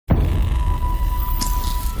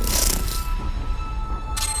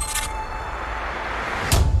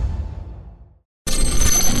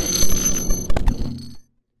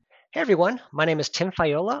everyone, my name is Tim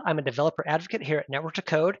Fiola. I'm a developer advocate here at Network to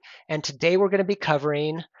Code, and today we're going to be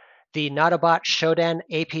covering the Nautobot Shodan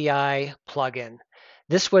API plugin.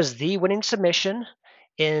 This was the winning submission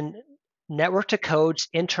in Network to Code's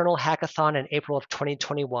internal hackathon in April of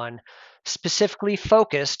 2021, specifically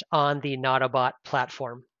focused on the Nautobot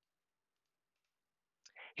platform.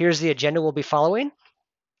 Here's the agenda we'll be following.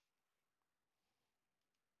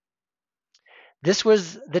 This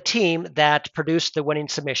was the team that produced the winning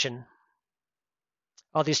submission.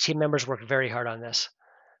 All these team members worked very hard on this.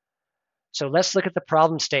 So let's look at the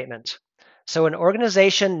problem statement. So an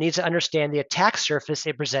organization needs to understand the attack surface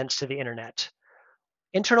it presents to the internet.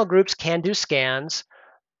 Internal groups can do scans,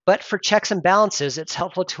 but for checks and balances, it's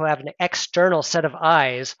helpful to have an external set of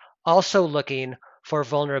eyes also looking for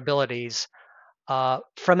vulnerabilities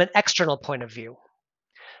from an external point of view.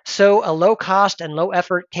 So a low cost and low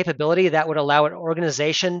effort capability that would allow an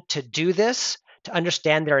organization to do this, to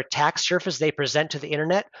understand their attack surface they present to the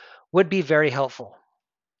internet, would be very helpful.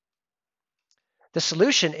 The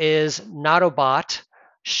solution is Nautobot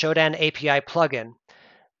Shodan API plugin.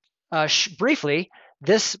 Briefly,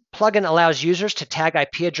 this plugin allows users to tag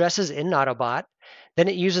IP addresses in Nautobot. Then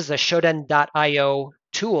it uses the Showdown.io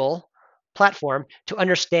tool platform to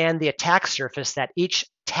understand the attack surface that each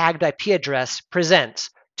tagged IP address presents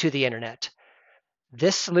to the internet.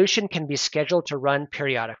 This solution can be scheduled to run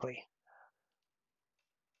periodically.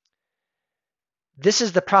 This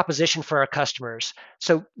is the proposition for our customers.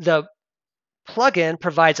 So the plugin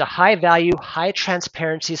provides a high value, high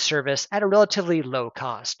transparency service at a relatively low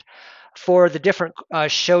cost. For the different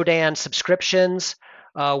Shodan subscriptions,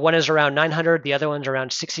 one is around $900, the other one's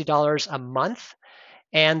around $60 a month.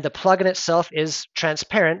 And the plugin itself is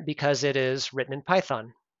transparent because it is written in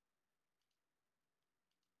Python.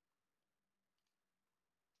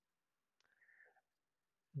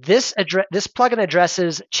 This plugin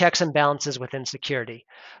addresses checks and balances within security.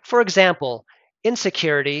 For example, in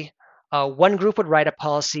security, one group would write up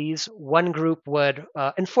policies, one group would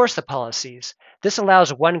enforce the policies. This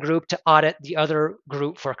allows one group to audit the other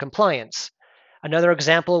group for compliance. Another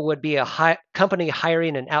example would be a company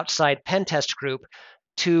hiring an outside pen test group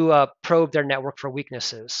to probe their network for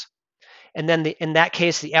weaknesses. And then in that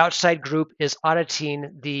case, the outside group is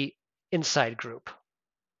auditing the inside group.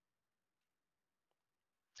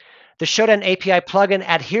 The Shodan API plugin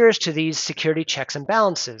adheres to these security checks and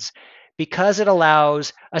balances because it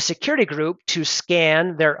allows a security group to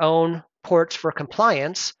scan their own ports for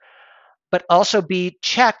compliance, but also be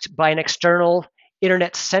checked by an external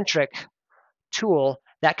internet-centric tool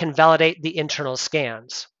that can validate the internal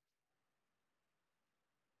scans.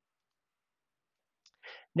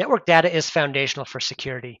 Network data is foundational for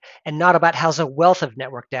security, and Nautobot has a wealth of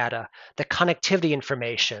network data, the connectivity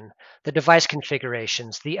information, the device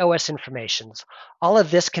configurations, the OS informations. All of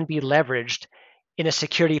this can be leveraged in a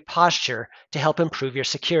security posture to help improve your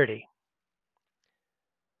security.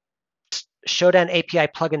 Shodan API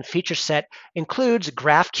plugin feature set includes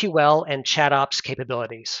GraphQL and ChatOps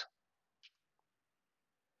capabilities.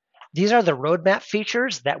 These are the roadmap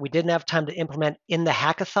features that we didn't have time to implement in the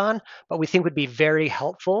hackathon, but we think would be very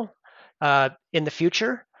helpful in the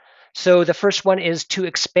future. So the first one is to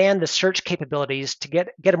expand the search capabilities to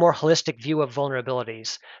get a more holistic view of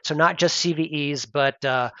vulnerabilities. So not just CVEs, but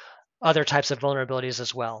other types of vulnerabilities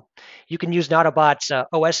as well. You can use Nautobot's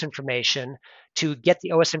OS information to get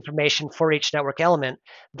the OS information for each network element,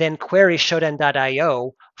 then query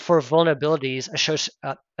Shodan.io for vulnerabilities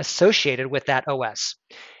associated with that OS.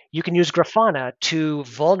 You can use Grafana to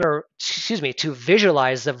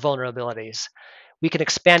visualize the vulnerabilities. We can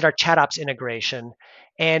expand our ChatOps integration,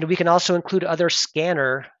 and we can also include other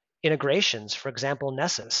scanner integrations, for example,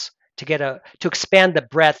 Nessus, to expand the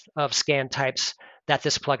breadth of scan types that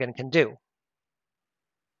this plugin can do.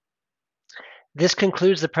 This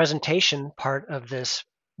concludes the presentation part of this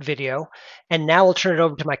video, and now we'll turn it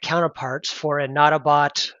over to my counterparts for a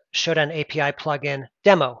Nautobot Shodan API plugin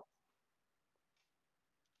demo.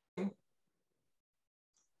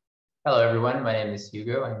 Hello, everyone. My name is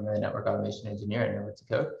Hugo. I'm a network automation engineer at Network to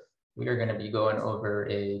Code. We are going to be going over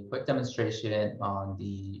a quick demonstration on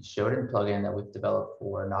the Shodan plugin that we've developed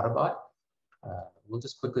for Nautobot. We'll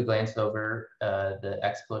just quickly glance over the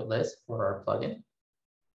exploit list for our plugin.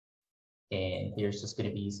 And here's just going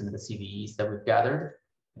to be some of the CVEs that we've gathered.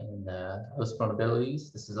 And host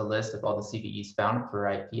vulnerabilities. This is a list of all the CVEs found per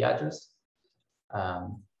IP address.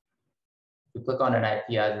 We click on an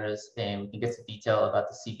IP address and we can get some detail about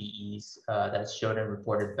the CVEs that Shodan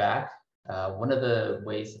reported back. One of the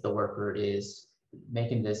ways that the worker is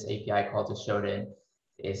making this API call to Shodan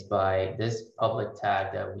is by this public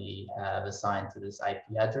tag that we have assigned to this IP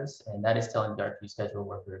address, and that is telling the Rq Scheduler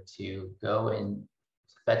worker to go and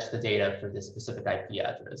fetch the data for this specific IP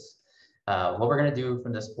address. What we're going to do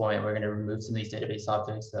from this point, we're going to remove some of these database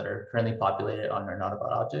objects that are currently populated on our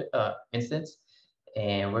Nautobot object instance,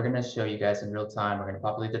 and we're going to show you guys in real time. We're going to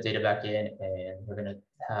populate the data back in, and we're going to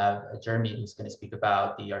have Jeremy who's going to speak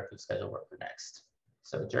about the Rq Scheduler worker next.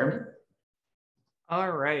 So Jeremy.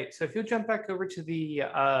 All right, so if you'll jump back over to the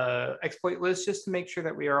exploit list just to make sure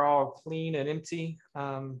that we are all clean and empty.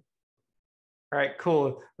 All right,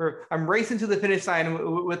 cool. I'm racing to the finish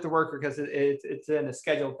line with the worker because it's in a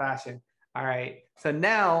scheduled fashion. All right, so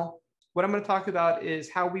now what I'm going to talk about is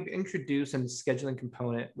how we've introduced a scheduling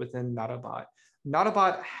component within Nautobot.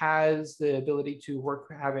 Nautobot has the ability to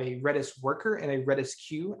have a Redis worker and a Redis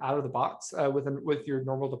queue out of the box with your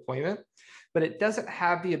normal deployment, but it doesn't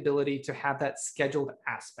have the ability to have that scheduled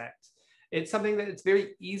aspect. It's something that it's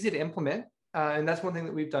very easy to implement, and that's one thing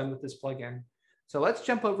that we've done with this plugin. So let's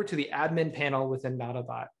jump over to the admin panel within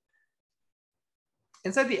Nautobot.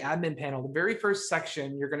 Inside the admin panel, the very first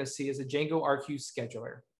section you're going to see is a Django Rq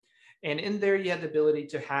Scheduler. And in there, you have the ability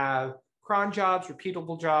to have cron jobs,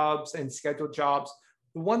 repeatable jobs, and scheduled jobs.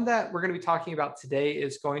 The one that we're going to be talking about today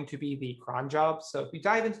is going to be the cron jobs. So if we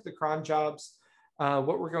dive into the cron jobs,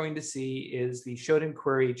 what we're going to see is the Shodan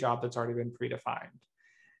query job that's already been predefined.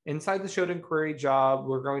 Inside the Shodan query job,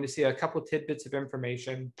 we're going to see a couple of tidbits of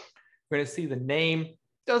information. We're going to see the name.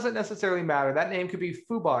 Doesn't necessarily matter. That name could be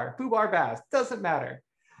Foobar Baz, doesn't matter.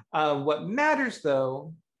 What matters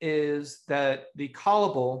though is that the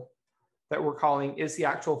callable that we're calling is the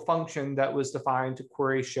actual function that was defined to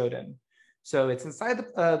query Shodan. So it's inside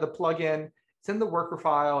the plugin, it's in the worker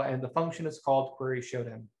file, and the function is called query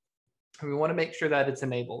Shodan. And we want to make sure that it's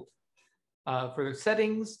enabled. For the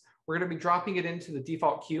settings, we're going to be dropping it into the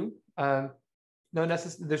default queue.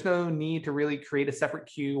 There's no need to really create a separate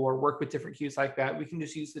queue or work with different queues like that. We can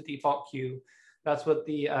just use the default queue. That's what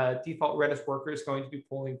the default Redis worker is going to be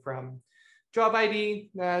pulling from. Job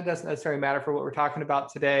ID, doesn't necessarily matter for what we're talking about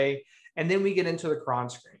today. And then we get into the cron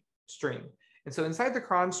string. And so inside the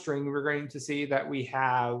cron string, we're going to see that we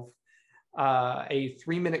have a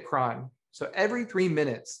 3-minute cron. So every 3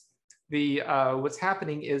 minutes, what's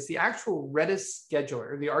happening is the actual Redis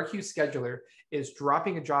scheduler, the Rq scheduler, is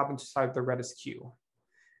dropping a job inside the Redis queue.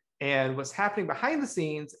 And what's happening behind the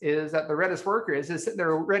scenes is that the Redis worker is just sitting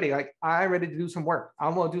there ready, like, I'm ready to do some work. I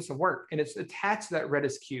want to do some work. And it's attached to that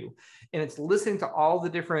Redis queue. And it's listening to all the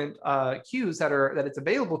different queues that it's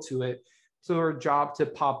available to it for a job to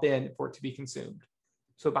pop in for it to be consumed.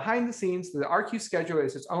 So behind the scenes, the Rq scheduler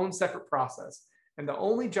is its own separate process. And the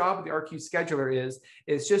only job of the Rq scheduler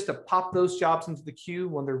is just to pop those jobs into the queue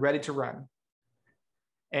when they're ready to run.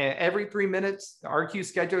 And every 3 minutes, the Rq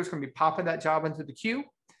scheduler is going to be popping that job into the queue.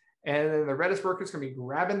 And then the Redis worker is going to be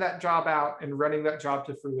grabbing that job out and running that job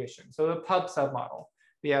to fruition. So the pub submodel.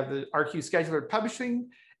 We have the Rq scheduler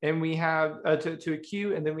publishing, and we have to a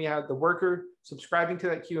queue, and then we have the worker subscribing to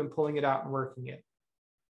that queue and pulling it out and working it.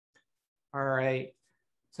 All right.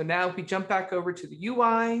 So now if we jump back over to the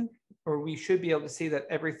UI, or we should be able to see that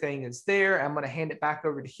everything is there. I'm going to hand it back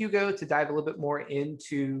over to Hugo to dive a little bit more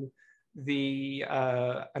into the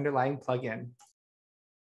underlying plugin.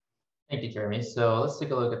 Thank you, Jeremy. So let's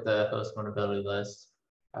take a look at the host vulnerability list.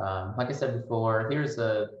 Like I said before, here's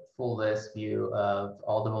a full list view of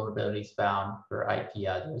all the vulnerabilities found for IP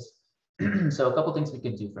address. So a couple things we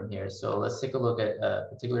can do from here. So let's take a look at a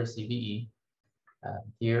particular CVE.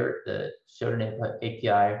 Here, the Shodan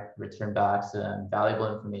API returned back some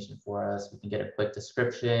valuable information for us. We can get a quick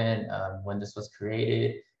description, when this was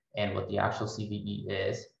created, and what the actual CVE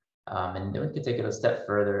is. And then we can take it a step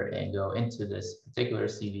further and go into this particular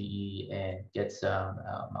CVE and get some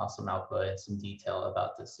awesome output and some detail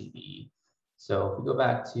about the CVE. So if we go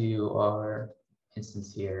back to our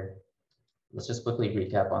instance here, let's just quickly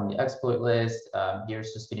recap on the exploit list.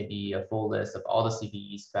 Here's just going to be a full list of all the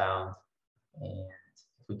CVEs found. And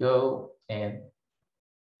if we go and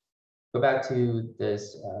go back to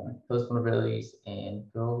this host vulnerabilities and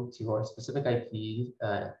go to our specific IP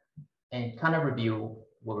and kind of review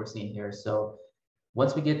what we're seeing here. So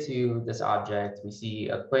once we get to this object, we see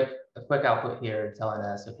a quick output here telling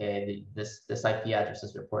us, okay, this IP address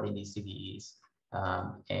is reporting these CVEs.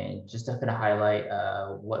 And just to kind of highlight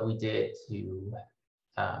what we did to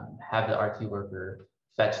have the Rq worker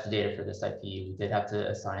fetch the data for this IP, we did have to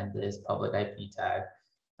assign this public IP tag.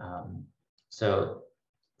 So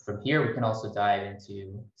from here, we can also dive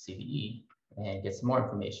into CVE and get some more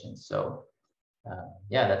information. So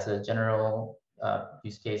yeah, that's a general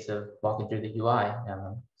use case of walking through the UI.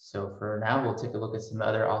 So for now, we'll take a look at some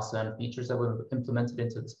other awesome features that we've implemented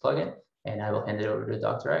into this plugin, and I will hand it over to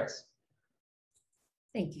Dr. X.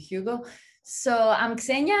 Thank you, Hugo. So I'm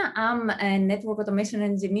Ksenia. I'm a network automation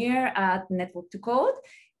engineer at Nautobot.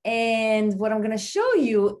 And what I'm going to show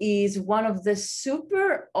you is one of the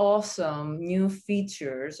super awesome new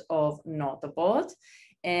features of Nautobot.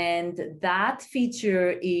 And that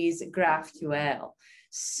feature is GraphQL.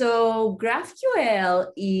 So GraphQL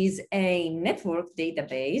is a network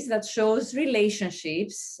database that shows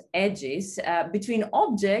relationships, edges between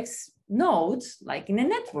objects, nodes, like in a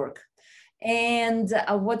network. And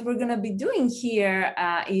what we're going to be doing here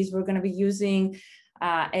is we're going to be using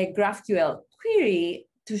a GraphQL query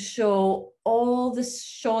to show all the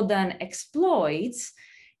Shodan exploits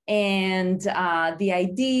and the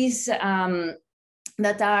IDs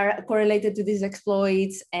that are correlated to these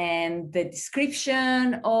exploits and the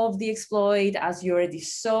description of the exploit, as you already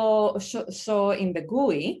saw in the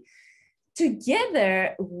GUI,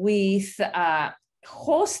 together with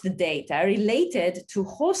host data related to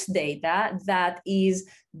host data that is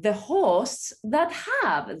the hosts that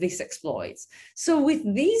have these exploits. So with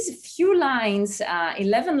these few lines,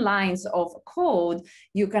 11 lines of code,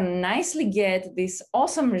 you can nicely get this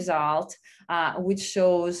awesome result, which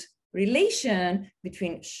shows relation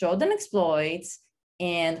between Shodan exploits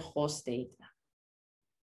and host data.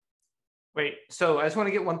 Wait, so I just want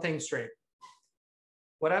to get one thing straight.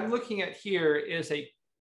 What I'm looking at here is a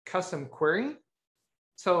custom query.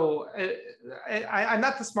 So I'm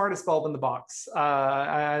not the smartest bulb in the box.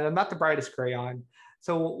 I'm not the brightest crayon.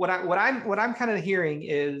 So what I'm kind of hearing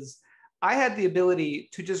is I had the ability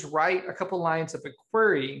to just write a couple lines of a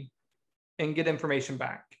query and get information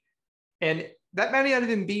back. And that may not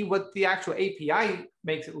even be what the actual API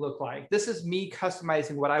makes it look like. This is me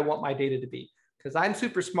customizing what I want my data to be, because I'm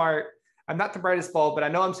super smart. I'm not the brightest bulb, but I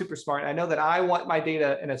know I'm super smart. I know that I want my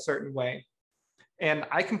data in a certain way. And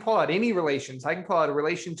I can pull out any relations. I can pull out a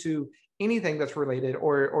relation to anything that's related,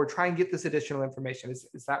 or try and get this additional information. Is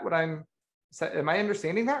that what am I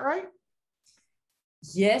understanding that right?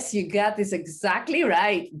 Yes, you got this exactly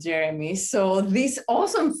right, Jeremy. So this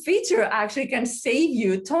awesome feature actually can save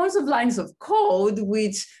you tons of lines of code,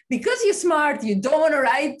 which, because you're smart, you don't want to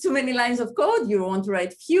write too many lines of code. You want to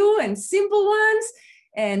write few and simple ones,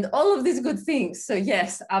 and all of these good things. So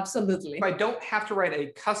yes, absolutely. I don't have to write a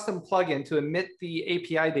custom plugin to emit the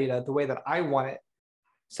API data the way that I want it.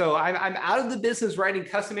 So I'm out of the business writing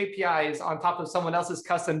custom APIs on top of someone else's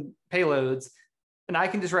custom payloads, and I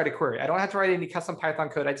can just write a query. I don't have to write any custom Python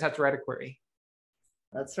code. I just have to write a query.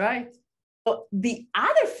 That's right. So the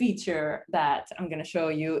other feature that I'm going to show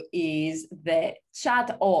you is the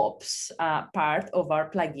chat ops part of our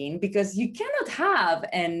plugin, because you cannot have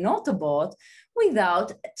a Nautobot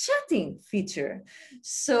without a chatting feature.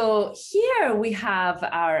 So here we have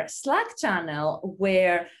our Slack channel,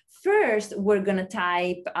 where first we're going to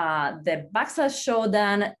type the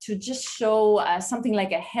 \Shodan to just show something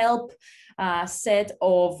like a help set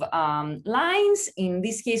of lines. In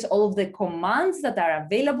this case, all of the commands that are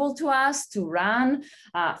available to us to run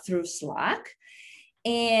through Slack.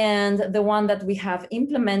 And the one that we have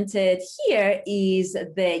implemented here is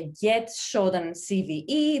the get Shodan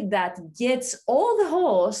CVE that gets all the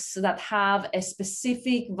hosts that have a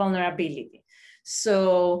specific vulnerability.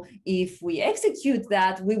 So if we execute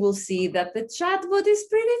that, we will see that the chatbot is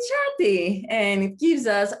pretty chatty, and it gives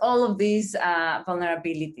us all of these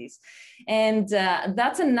vulnerabilities. And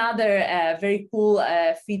that's another very cool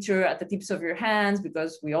feature at the tips of your hands,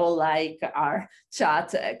 because we all like our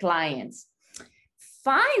chat clients.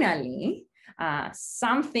 Finally,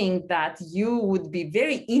 something that you would be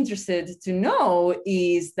very interested to know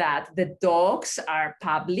is that the docs are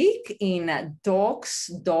public in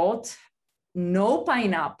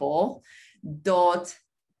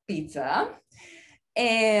docs.nopineapple.pizza.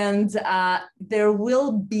 And there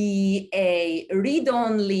will be a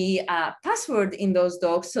read-only password in those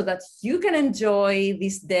docs, so that you can enjoy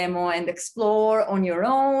this demo and explore on your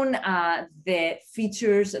own the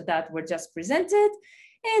features that were just presented,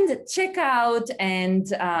 and check out and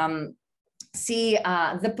see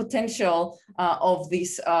the potential of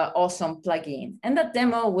this awesome plugin. And that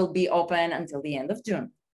demo will be open until the end of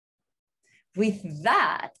June. With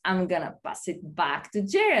that, I'm gonna pass it back to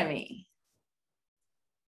Jeremy.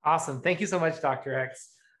 Awesome. Thank you so much, Dr.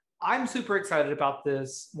 X. I'm super excited about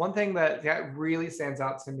this. One thing that really stands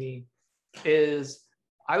out to me is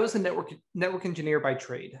I was a network engineer by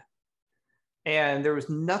trade. And there was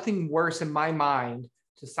nothing worse in my mind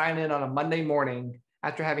to sign in on a Monday morning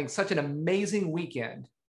after having such an amazing weekend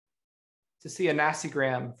to see a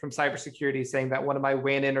nastygram from cybersecurity saying that one of my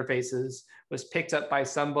WAN interfaces was picked up by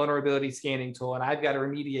some vulnerability scanning tool, and I've got to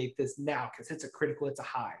remediate this now because it's a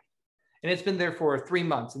high. And it's been there for 3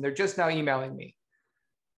 months, and they're just now emailing me.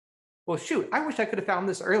 Well, shoot, I wish I could have found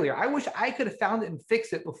this earlier. I wish I could have found it and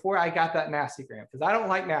fixed it before I got that nastygram, because I don't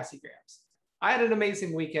like nastygrams. I had an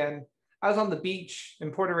amazing weekend. I was on the beach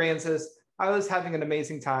in Port Aransas. I was having an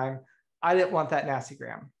amazing time. I didn't want that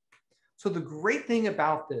nastygram. So the great thing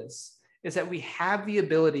about this is that we have the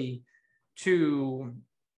ability to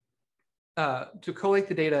collate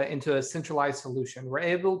the data into a centralized solution. We're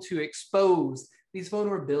able to expose these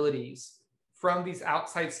vulnerabilities from these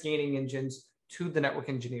outside scanning engines to the network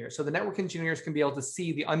engineers. So the network engineers can be able to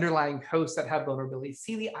see the underlying hosts that have vulnerabilities,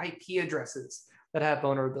 see the IP addresses that have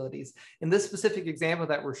vulnerabilities. In this specific example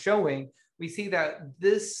that we're showing, we see that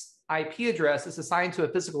this IP address is assigned to a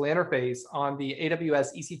physical interface on the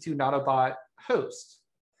AWS EC2 Nautobot host.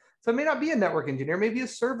 So it may not be a network engineer, maybe a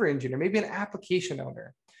server engineer, maybe an application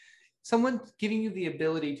owner. Someone giving you the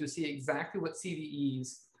ability to see exactly what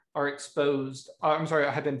CVEs are exposed,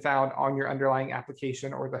 have been found on your underlying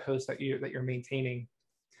application or the host that you're maintaining.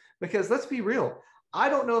 Because let's be real, I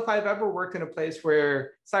don't know if I've ever worked in a place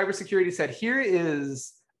where cybersecurity said, here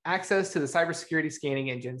is access to the cybersecurity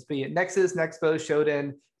scanning engines, be it Nexus, Nextpost,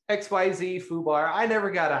 Shodan, XYZ, FooBar. I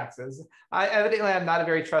never got access. Evidently, I'm not a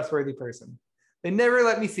very trustworthy person. They never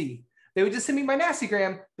let me see. They would just send me my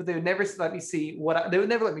nastygram, but they would never let me see they would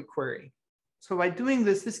never let me query. So by doing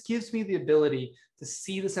this, this gives me the ability to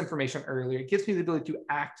see this information earlier. It gives me the ability to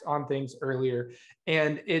act on things earlier.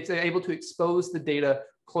 And it's able to expose the data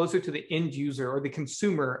closer to the end user or the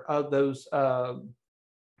consumer of those of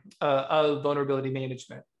vulnerability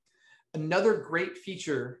management. Another great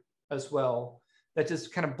feature as well that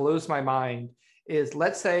just kind of blows my mind is,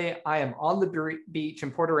 let's say I am on the beach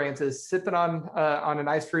in Port Aransas, sipping on a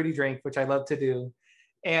nice fruity drink, which I love to do,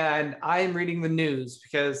 and I am reading the news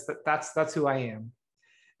because that's who I am.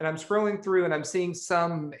 And I'm scrolling through and I'm seeing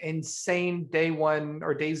some insane day 1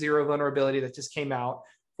 or day 0 vulnerability that just came out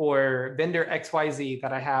for vendor XYZ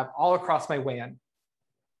that I have all across my WAN.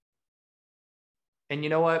 And you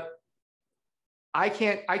know what? I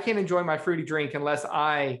can't enjoy my fruity drink unless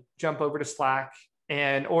I jump over to Slack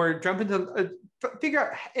or jump into figure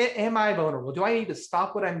out, am I vulnerable? Do I need to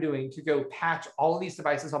stop what I'm doing to go patch all of these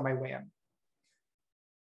devices on my WAN?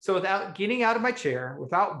 So without getting out of my chair,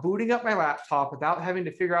 without booting up my laptop, without having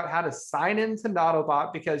to figure out how to sign into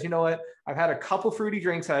Nautobot, because you know what, I've had a couple fruity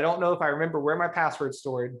drinks and I don't know if I remember where my password's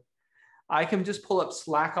stored, I can just pull up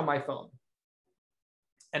Slack on my phone.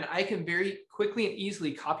 And I can very quickly and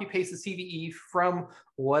easily copy paste the CVE from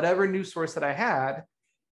whatever news source that I had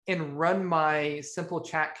and run my simple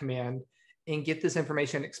chat command and get this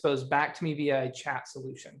information exposed back to me via a chat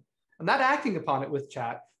solution. I'm not acting upon it with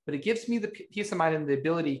chat, but it gives me the peace of mind and the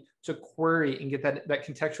ability to query and get that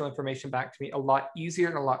contextual information back to me a lot easier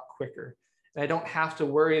and a lot quicker. And I don't have to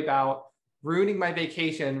worry about ruining my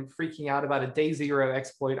vacation, freaking out about a day 0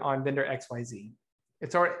 exploit on vendor XYZ.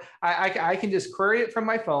 It's already, I can just query it from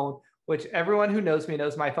my phone, which everyone who knows me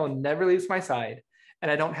knows my phone never leaves my side, and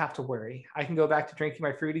I don't have to worry. I can go back to drinking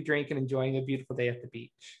my fruity drink and enjoying a beautiful day at the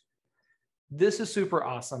beach. This is super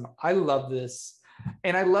awesome. I love this.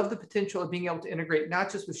 And I love the potential of being able to integrate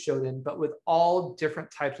not just with Shodan, but with all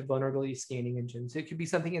different types of vulnerability scanning engines. It could be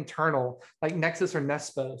something internal like Nexus or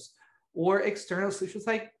Nextpost, or external solutions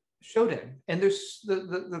like Shodan. And there's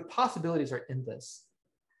the possibilities are endless.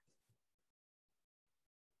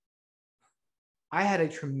 I had a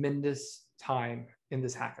tremendous time in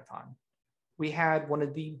this hackathon. We had one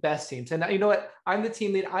of the best teams. And you know what? I'm the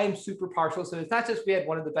team lead. I am super partial. So it's not just we had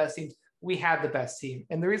one of the best teams, we had the best team.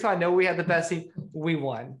 And the reason I know we had the best team, we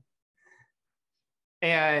won.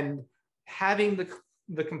 And having the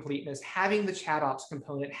completeness, having the chat ops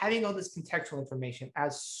component, having all this contextual information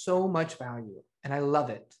adds so much value. And I love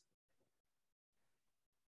it.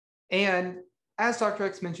 And as Dr.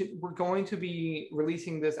 X mentioned, we're going to be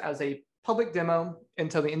releasing this as a public demo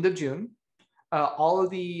until the end of June. All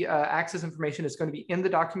of the access information is going to be in the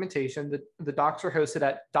documentation. The docs are hosted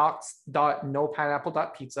at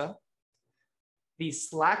docs.nopineapple.pizza. The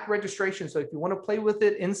Slack registration, so if you want to play with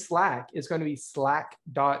it in Slack, is going to be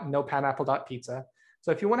slack.nopineapple.pizza.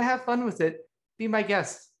 So if you want to have fun with it, be my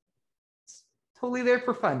guest. It's totally there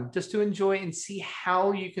for fun, just to enjoy and see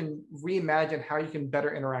how you can reimagine how you can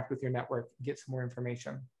better interact with your network and get some more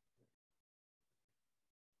information.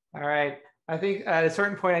 All right, I think at a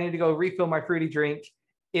certain point, I need to go refill my fruity drink.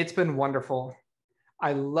 It's been wonderful.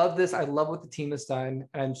 I love this. I love what the team has done.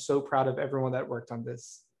 And I'm so proud of everyone that worked on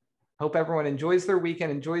this. Hope everyone enjoys their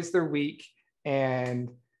weekend, enjoys their week, and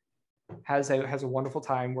has a wonderful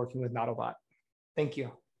time working with Nautobot. Thank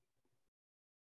you.